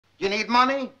You need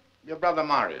money? Your brother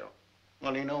Mario.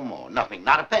 Well, he no more. Nothing.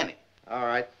 Not a penny. All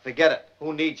right, forget it.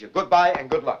 Who needs you? Goodbye and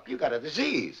good luck. You got a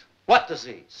disease. What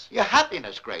disease? You're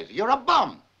happiness crazy. You're a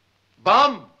bum.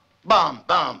 Bum?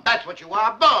 Bum. That's what you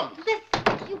are, bum. Listen,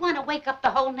 you want to wake up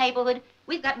the whole neighborhood?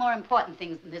 We've got more important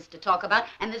things than this to talk about,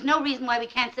 and there's no reason why we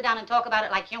can't sit down and talk about it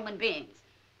like human beings.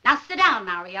 Now sit down,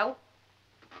 Mario.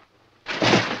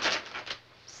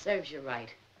 Serves you right.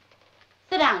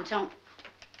 Sit down, Tony.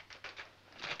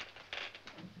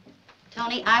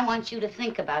 Tony, I want you to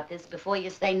think about this before you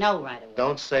say no right away.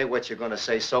 Don't say what you're going to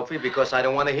say, Sophie, because I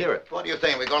don't want to hear it. What do you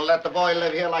think? We're going to let the boy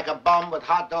live here like a bum with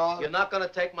hot dogs? You're not going to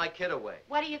take my kid away.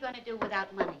 What are you going to do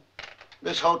without money?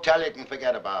 This hotel you can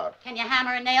forget about. Can you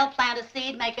hammer a nail, plant a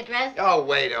seed, make a dress? Oh,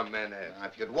 wait a minute. Now,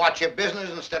 if you'd watch your business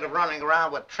instead of running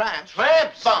around with tramps.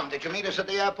 Tramps? Bum, did you meet us at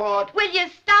the airport? Will you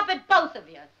stop it, both of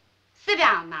you? Sit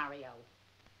down, Mario.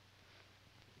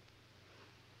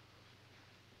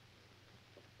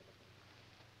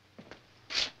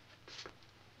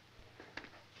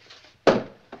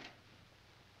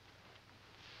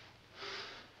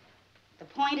 The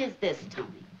point is this, Tony.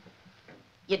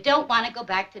 You don't want to go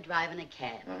back to driving a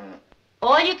cab.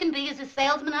 All you can be is a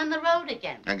salesman on the road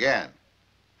again. Again.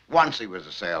 Once he was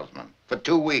a salesman. For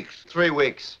 2 weeks. 3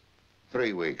 weeks.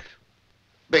 3 weeks.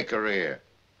 Big career.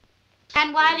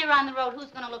 And while you're on the road,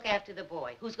 who's going to look after the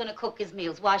boy? Who's going to cook his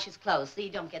meals, wash his clothes, so you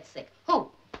don't get sick? Who?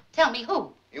 Tell me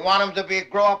who? You want him to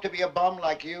grow up to be a bum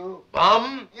like you?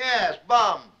 Bum? Yes,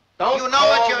 bum. Don't you know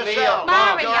call it me yourself. a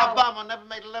bum. You're Mario. a bum who never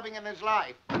made a living in his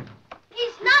life.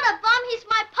 He's not a bum, he's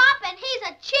my pop, and he's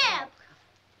a champ.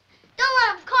 Don't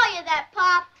let him call you that,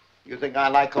 Pop. You think I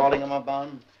like calling him a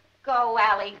bum? Go,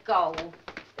 Allie, go.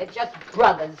 They're just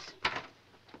brothers.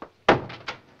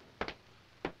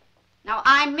 Now,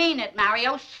 I mean it,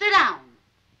 Mario. Sit down.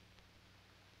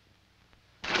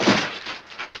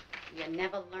 You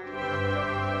never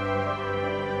learn.